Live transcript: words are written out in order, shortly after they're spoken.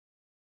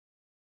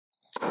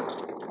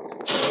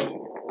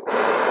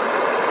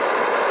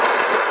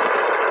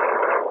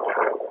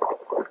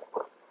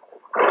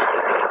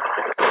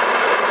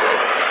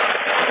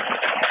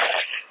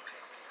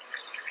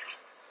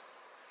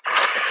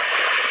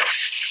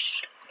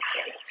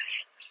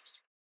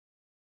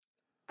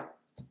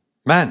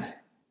Men,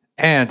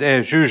 and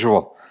as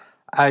usual,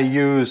 I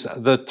use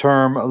the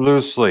term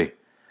loosely.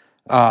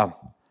 We're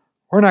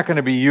not going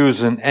to be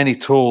using any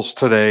tools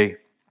today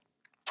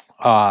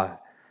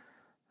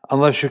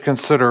unless you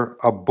consider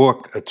a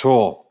book a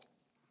tool.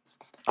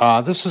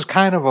 This is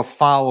kind of a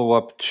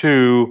follow-up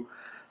to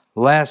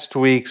last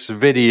week's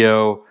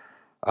video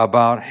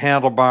about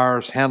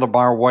handlebars,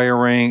 handlebar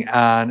wiring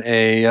on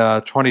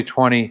a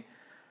 2020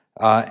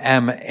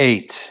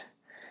 M8.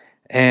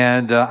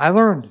 And I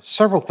learned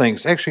several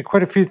things, actually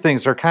quite a few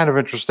things that are kind of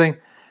interesting.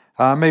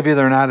 Maybe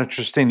they're not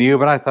interesting to you,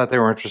 but I thought they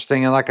were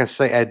interesting. And like I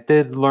say, I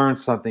did learn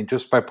something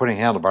just by putting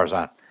handlebars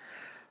on.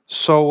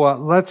 So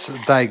let's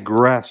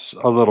digress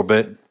a little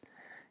bit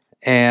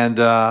and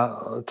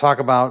talk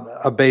about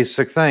a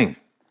basic thing.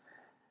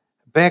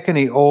 Back in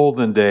the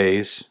olden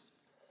days,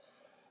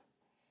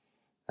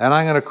 and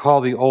I'm going to call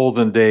the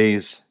olden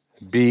days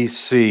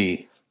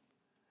BC.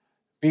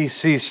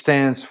 BC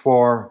stands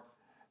for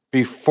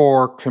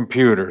before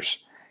computers.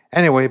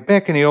 Anyway,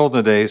 back in the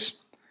olden days,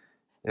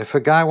 if a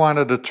guy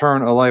wanted to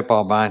turn a light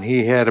bulb on,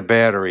 he had a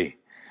battery.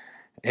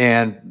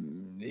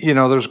 And, you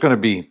know, there's going to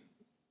be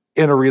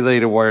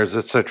interrelated wires,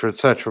 etc.,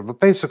 etc.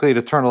 But basically,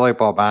 to turn a light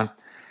bulb on,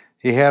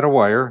 he had a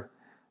wire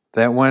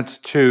that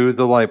went to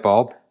the light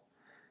bulb.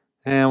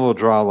 And we'll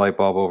draw a light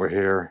bulb over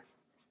here.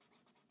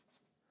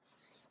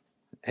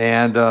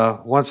 And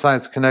one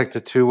side's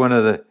connected to one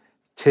of the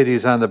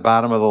titties on the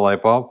bottom of the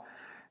light bulb.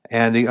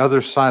 And the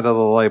other side of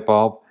the light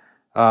bulb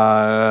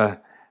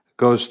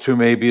goes to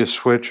maybe a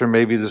switch, or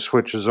maybe the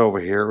switch is over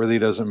here. It really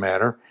doesn't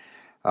matter.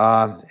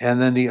 And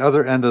then the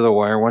other end of the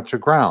wire went to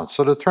ground.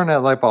 So to turn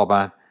that light bulb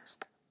on,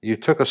 you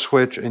took a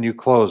switch and you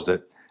closed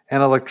it.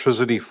 And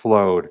electricity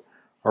flowed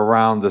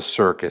around the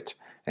circuit.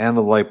 And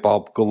the light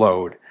bulb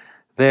glowed.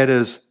 That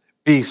is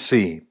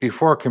BC,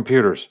 before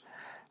computers.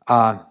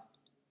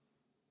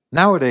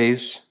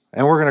 Nowadays,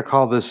 and we're going to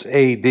call this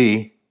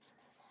AD,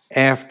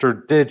 after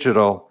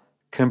digital,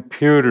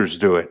 computers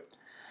do it.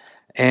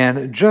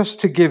 And just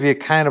to give you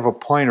kind of a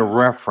point of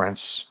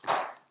reference,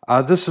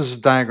 this is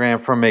a diagram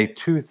from a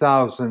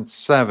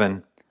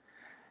 2007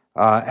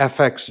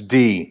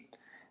 FXST.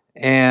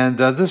 And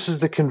this is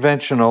the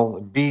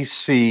conventional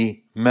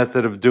BC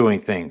method of doing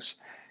things.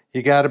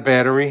 You got a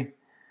battery,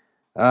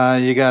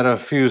 you got a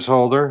fuse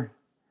holder.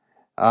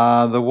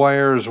 The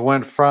wires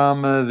went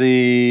from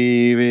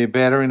the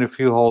battery and the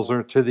fuse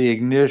holder to the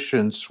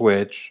ignition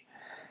switch.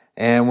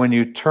 And when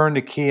you turn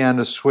the key on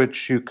the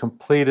switch, you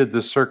completed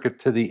the circuit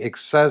to the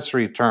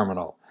accessory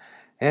terminal.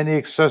 And the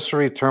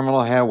accessory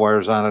terminal had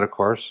wires on it, of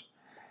course.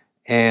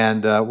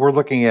 And we're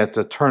looking at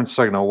the turn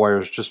signal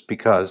wires just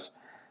because.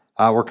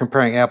 We're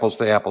comparing apples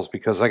to apples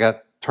because I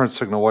got turn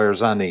signal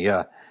wires on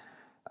the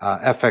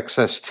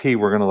FXST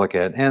we're going to look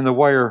at. And the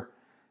wire,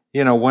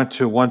 you know, went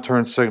to one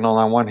turn signal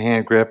on one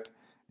hand grip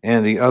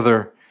and the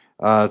other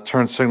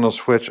turn signal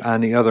switch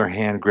on the other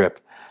hand grip.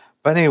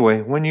 But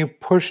anyway, when you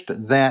pushed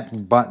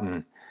that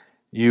button,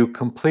 you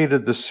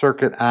completed the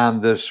circuit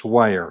on this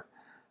wire.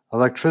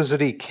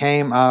 Electricity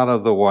came out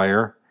of the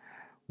wire,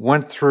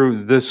 went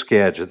through this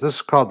gadget. This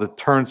is called the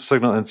turn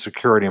signal and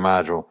security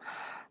module.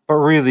 But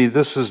really,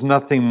 this is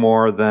nothing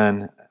more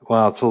than,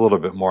 well, it's a little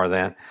bit more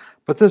than,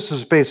 but this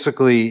is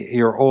basically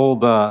your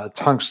old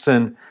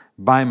tungsten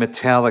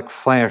bimetallic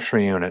flasher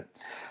unit.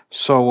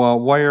 So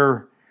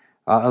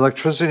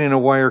electricity in a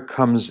wire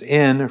comes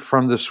in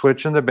from the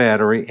switch in the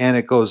battery, and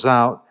it goes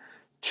out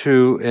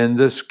to, in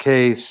this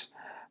case,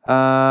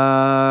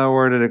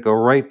 where did it go?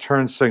 Right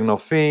turn signal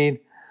feed,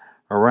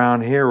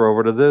 around here,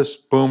 over to this,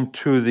 boom,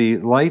 to the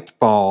light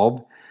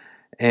bulb,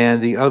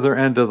 and the other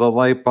end of the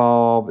light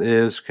bulb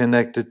is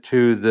connected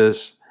to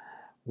this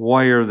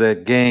wire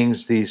that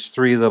gangs these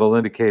three little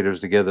indicators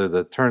together,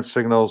 the turn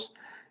signals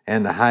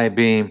and the high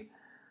beam.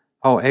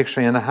 Oh,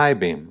 actually, and the high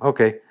beam.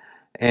 Okay.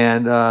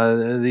 And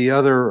the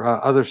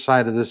other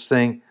side of this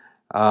thing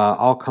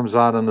all comes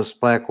out on this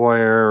black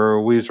wire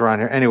or weaves around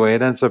here. Anyway,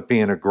 it ends up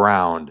being a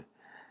ground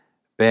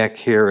back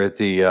here at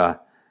the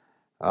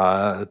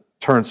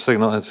turn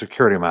signal and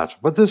security module.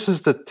 But this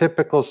is the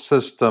typical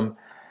system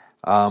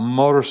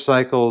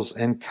motorcycles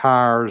and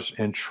cars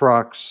and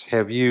trucks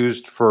have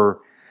used for,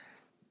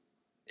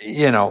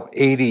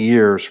 80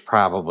 years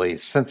probably,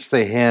 since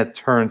they had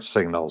turn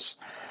signals.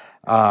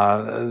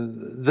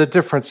 The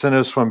difference in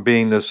this one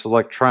being this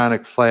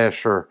electronic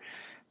flasher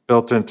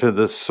built into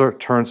the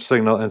turn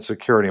signal and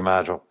security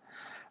module.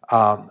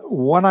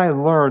 What I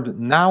learned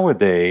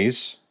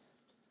nowadays,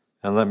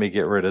 and let me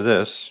get rid of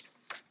this.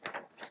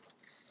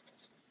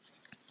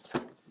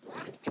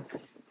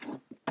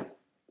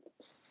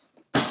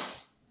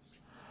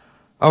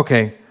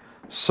 Okay,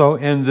 so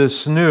in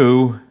this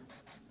new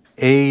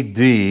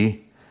AD,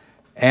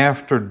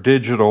 after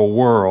digital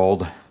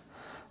world,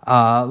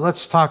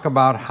 let's talk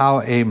about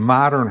how a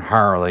modern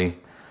Harley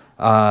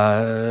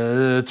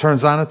it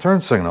turns on a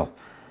turn signal.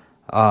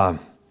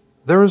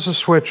 There is a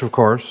switch, of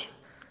course,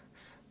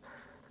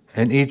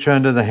 in each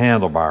end of the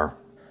handlebar.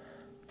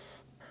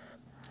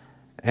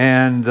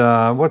 And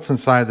what's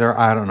inside there,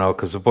 I don't know,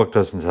 because the book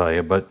doesn't tell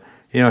you. But,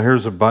 you know,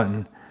 here's a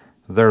button,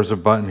 there's a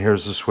button,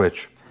 here's the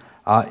switch.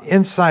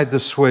 Inside the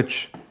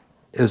switch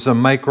is a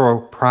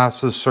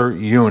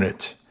microprocessor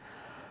unit.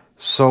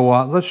 So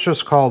let's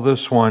just call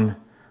this one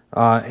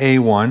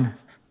A1,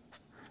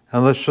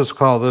 and let's just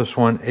call this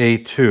one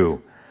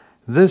A2.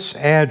 This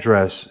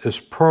address is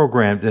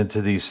programmed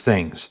into these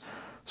things.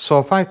 So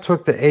if I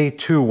took the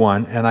A2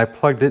 one and I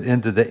plugged it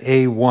into the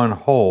A1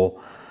 hole,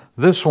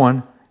 this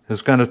one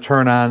is going to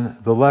turn on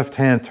the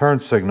left-hand turn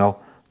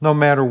signal no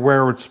matter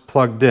where it's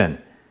plugged in.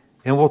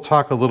 And we'll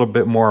talk a little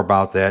bit more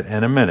about that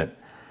in a minute.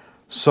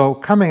 So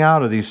coming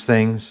out of these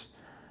things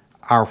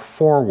are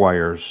 4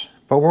 wires,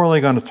 but we're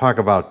only going to talk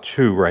about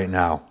 2 right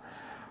now.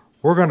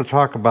 We're going to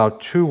talk about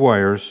 2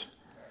 wires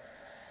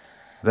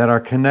that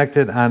are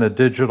connected on a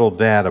digital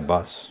data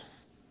bus.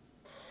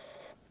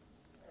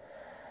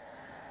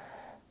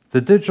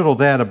 The digital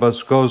data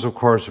bus goes, of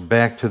course,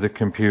 back to the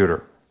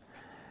computer.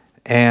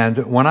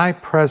 And when I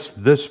press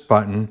this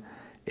button,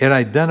 it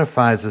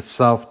identifies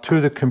itself to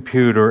the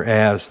computer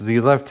as the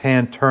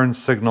left-hand turn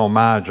signal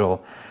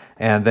module,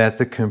 and that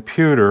the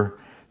computer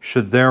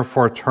should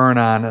therefore turn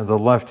on the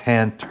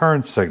left-hand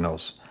turn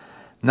signals.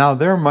 Now,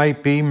 there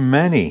might be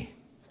many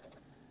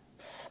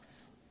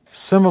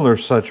similar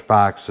such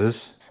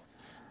boxes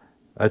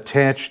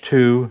attached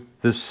to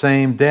the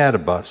same data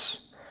bus.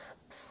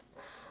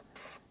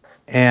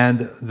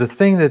 And the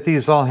thing that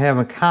these all have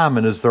in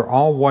common is they're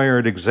all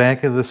wired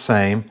exactly the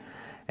same,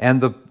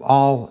 and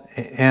all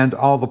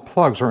the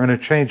plugs are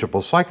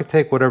interchangeable. So I could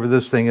take whatever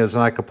this thing is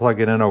and I could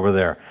plug it in over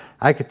there.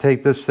 I could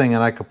take this thing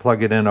and I could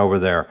plug it in over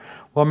there.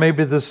 Well,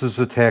 maybe this is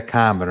a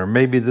tachometer,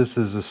 maybe this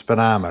is a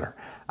speedometer.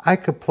 I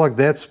could plug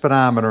that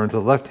speedometer into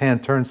the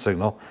left-hand turn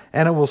signal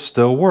and it will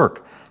still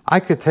work. I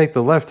could take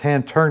the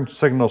left-hand turn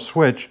signal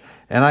switch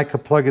and I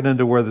could plug it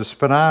into where the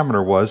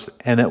speedometer was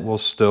and it will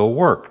still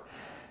work.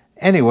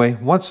 Anyway,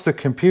 once the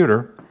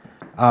computer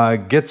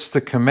gets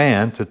the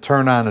command to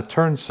turn on a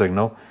turn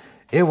signal,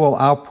 it will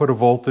output a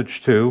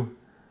voltage to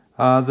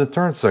the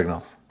turn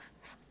signal.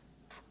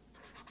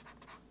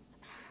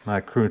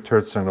 My crude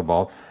turn signal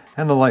bulb,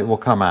 and the light will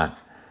come on.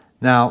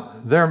 Now,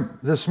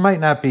 this might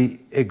not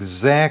be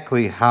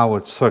exactly how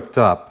it's hooked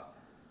up.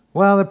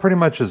 Well, it pretty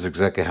much is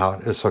exactly how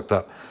it is hooked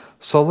up.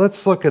 So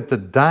let's look at the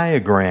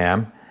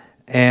diagram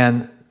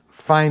and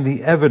find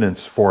the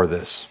evidence for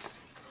this.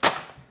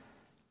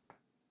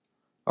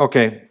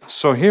 Okay,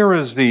 so here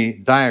is the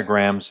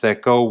diagrams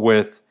that go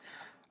with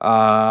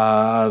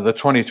the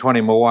 2020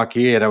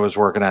 Milwaukee 8 I was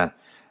working on.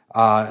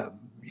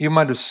 You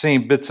might have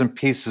seen bits and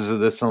pieces of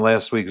this in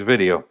last week's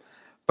video.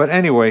 But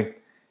anyway,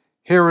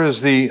 here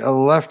is the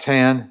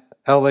left-hand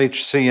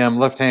LHCM,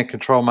 left-hand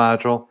control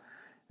module,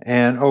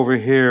 and over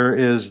here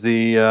is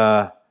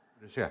the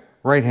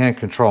right-hand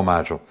control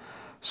module.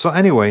 So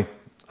anyway,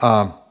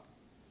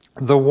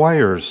 the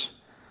wires,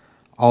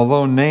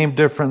 although named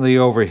differently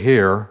over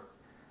here,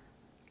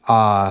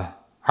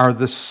 are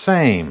the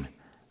same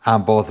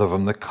on both of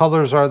them. The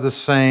colors are the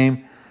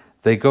same.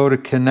 They go to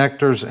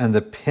connectors and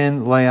the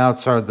pin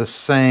layouts are the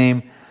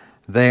same.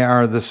 They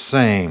are the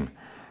same.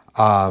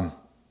 And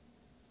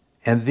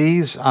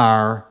these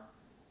are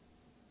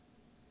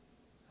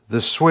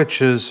the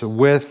switches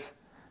with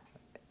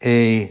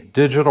a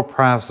digital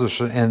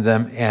processor in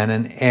them and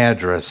an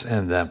address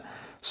in them.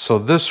 So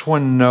this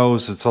one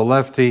knows it's a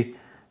lefty.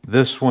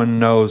 This one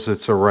knows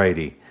it's a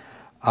righty.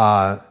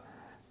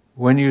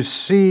 When you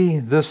see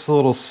this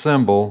little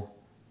symbol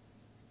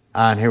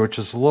on here, which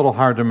is a little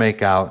hard to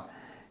make out,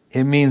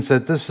 it means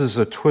that this is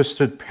a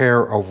twisted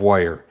pair of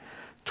wire.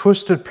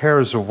 Twisted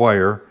pairs of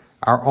wire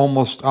are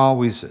almost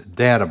always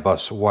data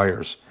bus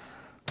wires.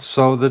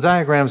 So the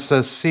diagram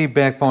says C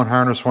backbone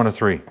harness 1 of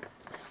 3.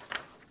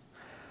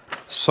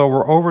 So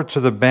we're over to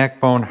the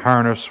backbone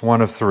harness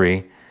 1 of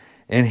 3,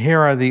 and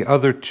here are the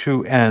other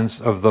 2 ends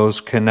of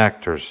those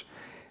connectors.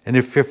 And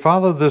if you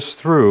follow this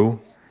through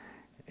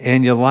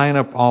and you line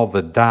up all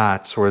the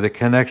dots where the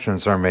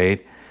connections are made,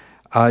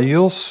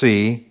 you'll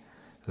see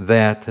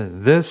that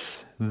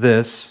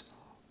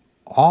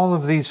all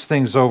of these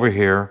things over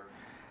here,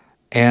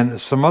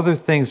 and some other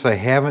things I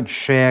haven't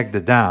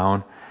shagged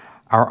down,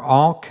 are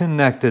all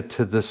connected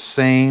to the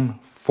same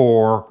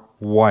 4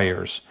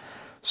 wires.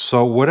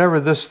 So whatever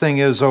this thing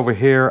is over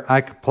here,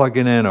 I could plug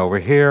it in over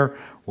here.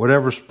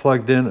 Whatever's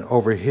plugged in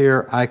over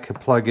here, I could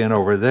plug in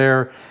over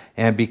there.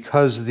 And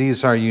because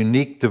these are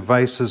unique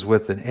devices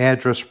with an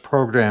address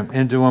programmed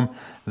into them,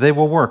 they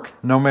will work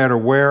no matter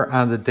where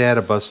on the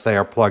data bus they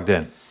are plugged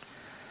in.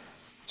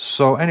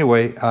 So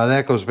anyway,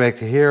 that goes back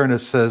to here, and it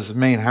says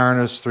main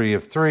harness 3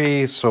 of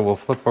 3. So we'll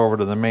flip over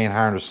to the main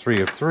harness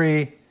 3 of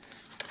 3.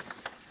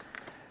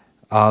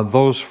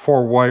 Those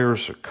 4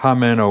 wires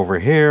come in over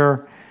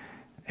here,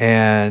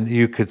 and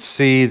you could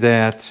see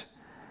that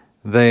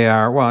they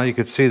are, well, you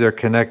could see they're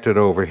connected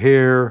over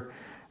here.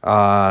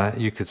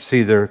 You could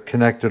see they're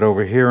connected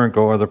over here and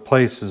go other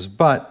places.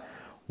 But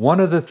one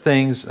of the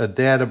things a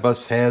data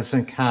bus has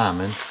in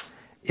common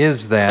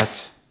is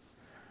that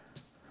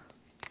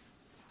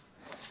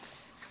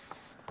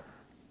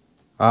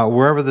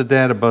wherever the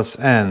data bus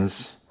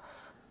ends,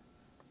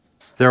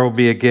 there will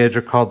be a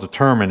gadget called the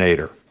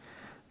terminator,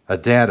 a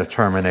data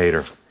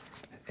terminator.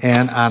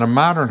 And on a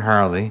modern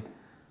Harley,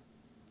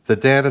 the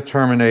data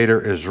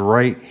terminator is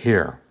right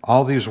here.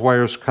 All these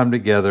wires come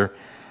together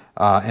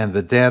and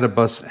the data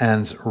bus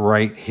ends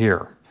right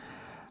here.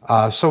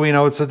 So we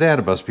know it's a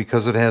data bus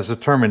because it has a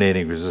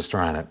terminating resistor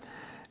on it.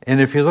 And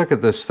if you look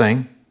at this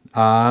thing,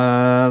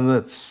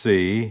 let's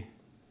see.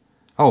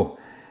 Oh,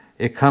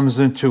 it comes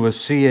into a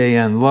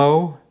CAN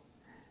low,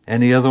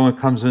 and the other one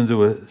comes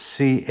into a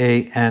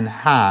CAN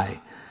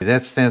high.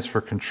 That stands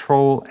for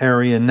Control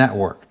Area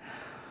Network.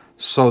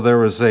 So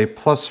there is a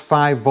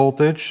 +5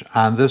 voltage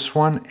on this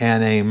one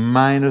and a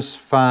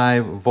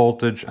 -5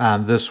 voltage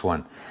on this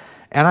one.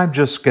 And I'm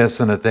just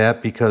guessing at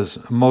that because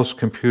most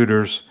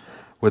computers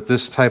with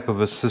this type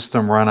of a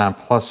system run on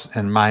plus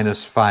and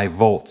 -5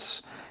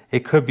 volts.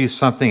 It could be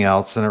something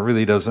else and it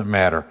really doesn't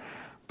matter.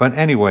 But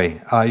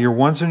anyway, your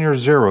ones and your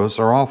zeros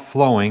are all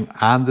flowing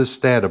on this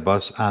data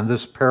bus, on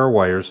this pair of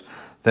wires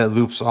that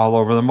loops all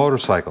over the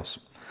motorcycles.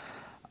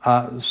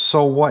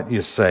 So what,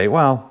 you say?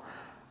 Well,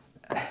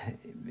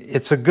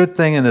 it's a good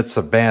thing and it's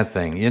a bad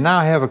thing. You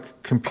now have a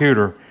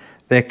computer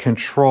that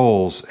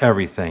controls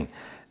everything.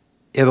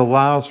 It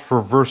allows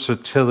for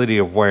versatility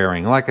of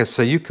wiring. Like I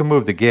say, you can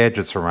move the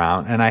gadgets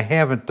around, and I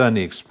haven't done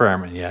the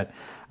experiment yet.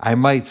 I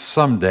might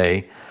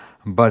someday,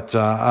 but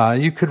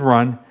you could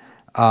run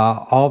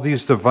all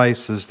these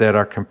devices that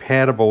are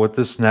compatible with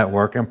this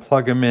network and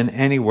plug them in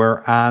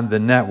anywhere on the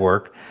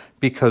network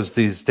because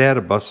these data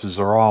buses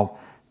are all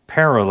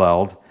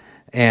paralleled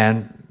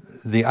and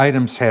the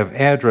items have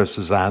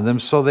addresses on them,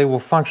 so they will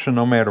function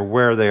no matter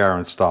where they are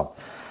installed.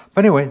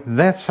 But anyway,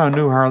 that's how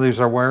new Harleys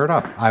are wired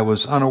up. I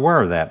was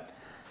unaware of that.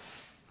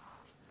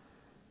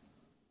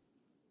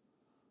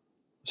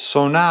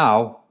 So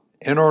now,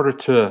 in order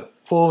to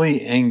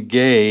fully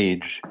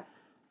engage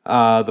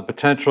the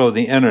potential of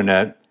the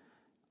internet,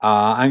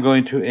 I'm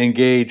going to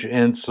engage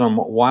in some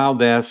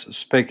wild-ass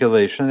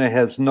speculation that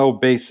has no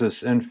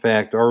basis in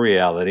fact or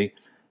reality.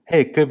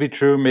 Hey, it could be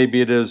true,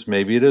 maybe it is,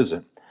 maybe it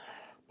isn't.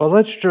 But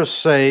let's just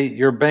say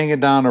you're banging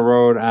down the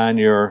road on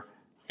your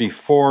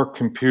before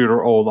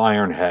computer old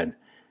Ironhead,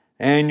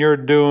 and you're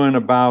doing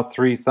about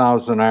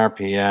 3,000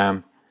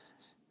 RPM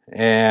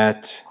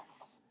at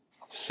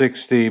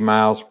 60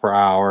 miles per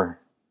hour.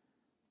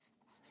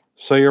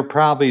 So you're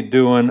probably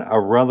doing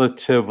a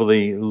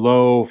relatively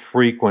low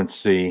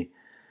frequency.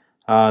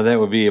 That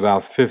would be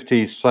about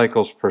 50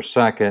 cycles per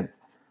second,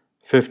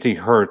 50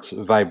 hertz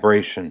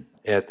vibration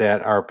at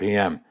that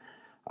RPM.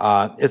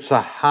 It's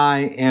a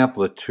high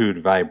amplitude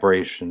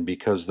vibration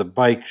because the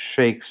bike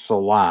shakes a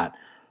lot.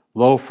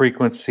 Low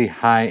frequency,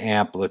 high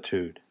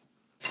amplitude.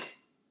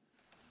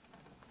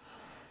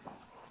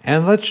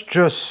 And let's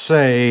just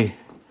say,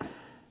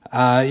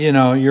 you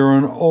know, you're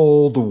an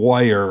old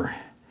wire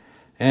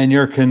and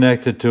you're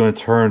connected to a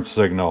turn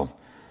signal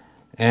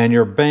and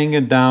you're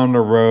banging down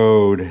the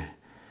road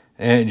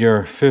at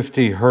your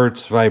 50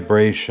 hertz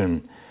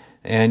vibration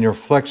and you're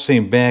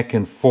flexing back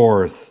and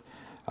forth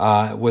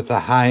with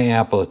a high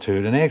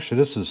amplitude. And actually,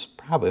 this is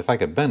probably, if I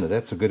could bend it,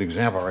 that's a good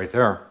example right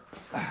there.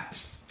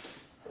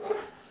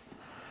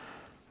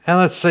 And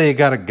let's say you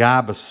got a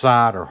gob of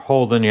solder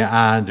holding you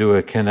onto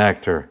a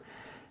connector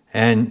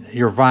and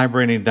you're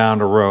vibrating down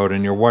the road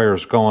and your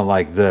wire's going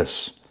like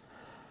this.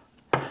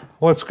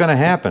 What's going to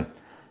happen?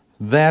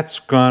 That's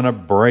going to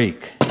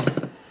break.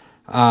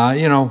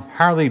 You know,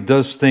 Harley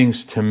does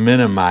things to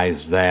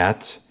minimize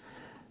that.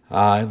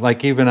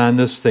 Like even on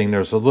this thing,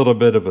 there's a little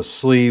bit of a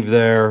sleeve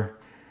there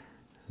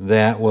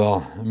that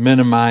will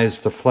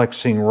minimize the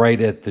flexing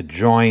right at the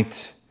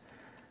joint.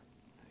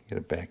 Get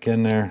it back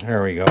in there.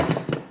 There we go.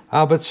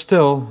 But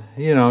still,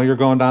 you know, you're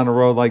going down the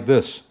road like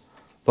this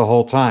the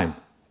whole time.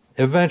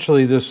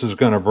 Eventually, this is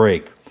going to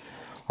break.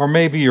 Or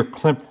maybe you're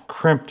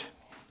crimped.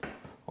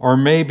 Or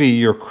maybe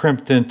you're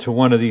crimped into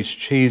one of these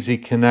cheesy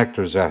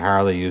connectors that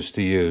Harley used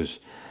to use.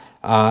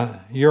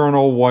 You're an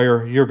old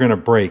wire. You're going to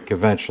break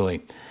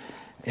eventually.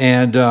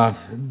 And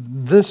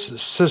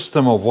this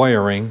system of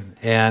wiring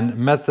and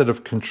method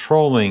of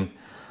controlling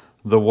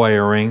the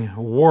wiring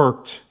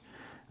worked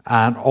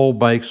on old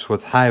bikes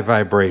with high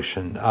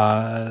vibration.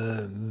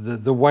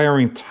 The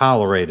wiring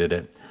tolerated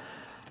it.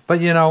 But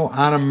you know,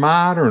 on a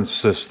modern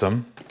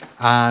system,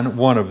 on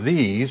one of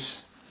these,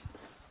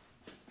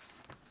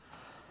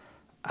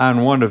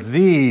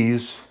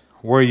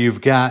 where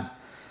you've got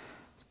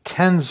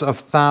tens of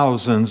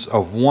thousands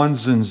of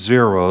ones and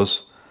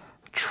zeros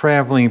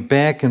traveling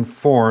back and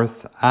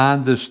forth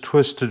on this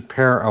twisted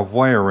pair of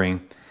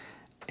wiring,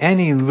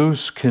 any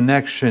loose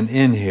connection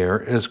in here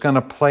is going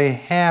to play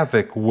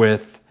havoc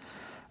with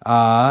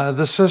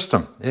the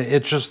system.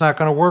 It's just not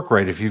going to work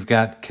right if you've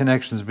got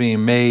connections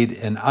being made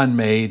and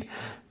unmade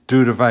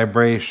due to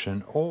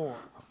vibration.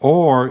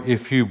 Or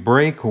if you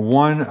break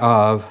one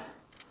of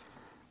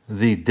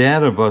the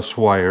data bus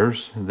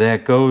wires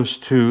that goes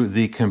to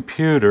the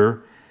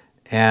computer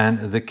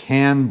and the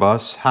CAN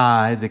bus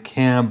high, the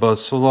CAN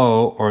bus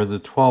low, or the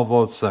 12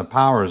 volts that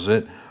powers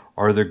it,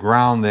 or the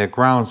ground that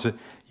grounds it,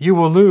 you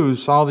will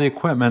lose all the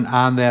equipment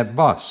on that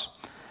bus.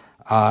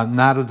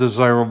 Not a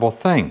desirable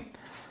thing.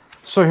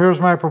 So here's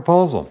my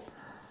proposal.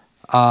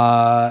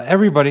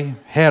 Everybody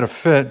had a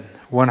fit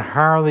when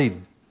Harley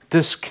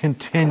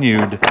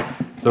discontinued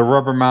the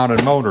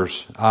rubber-mounted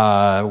motors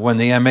when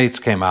the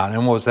M8s came out.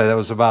 And what was that? That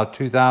was about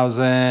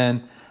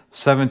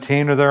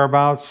 2017 or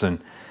thereabouts. And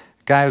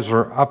guys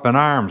were up in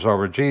arms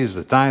over, geez,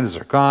 the Dynas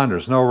are gone.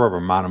 There's no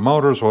rubber-mounted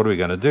motors. What are we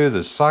going to do?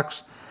 This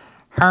sucks.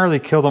 Harley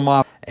killed them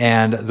off.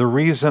 And the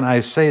reason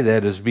I say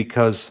that is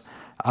because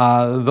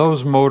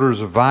those motors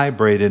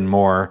vibrated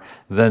more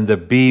than the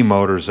B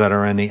motors that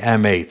are in the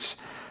M8s.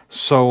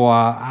 So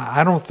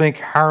I don't think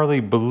Harley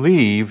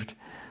believed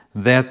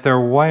that their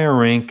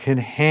wiring can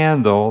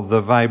handle the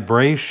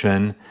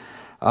vibration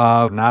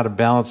of not a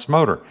balanced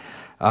motor.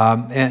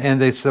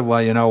 And they said,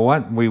 well, you know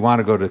what? We want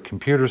to go to a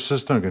computer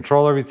system and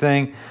control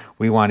everything.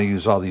 We want to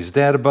use all these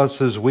data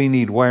buses. We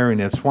need wiring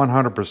that's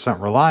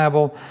 100%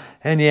 reliable.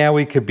 And yeah,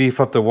 we could beef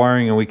up the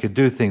wiring and we could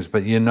do things.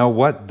 But you know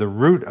what? The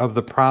root of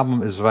the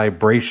problem is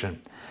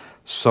vibration.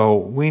 So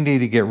we need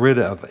to get rid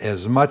of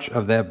as much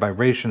of that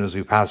vibration as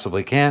we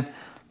possibly can.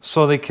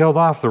 So they killed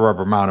off the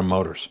rubber-mounted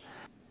motors.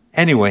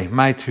 Anyway,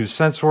 my 2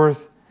 cents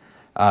worth.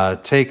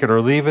 Take it or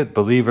leave it,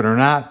 believe it or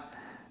not.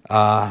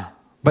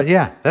 But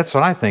yeah, that's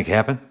what I think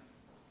happened.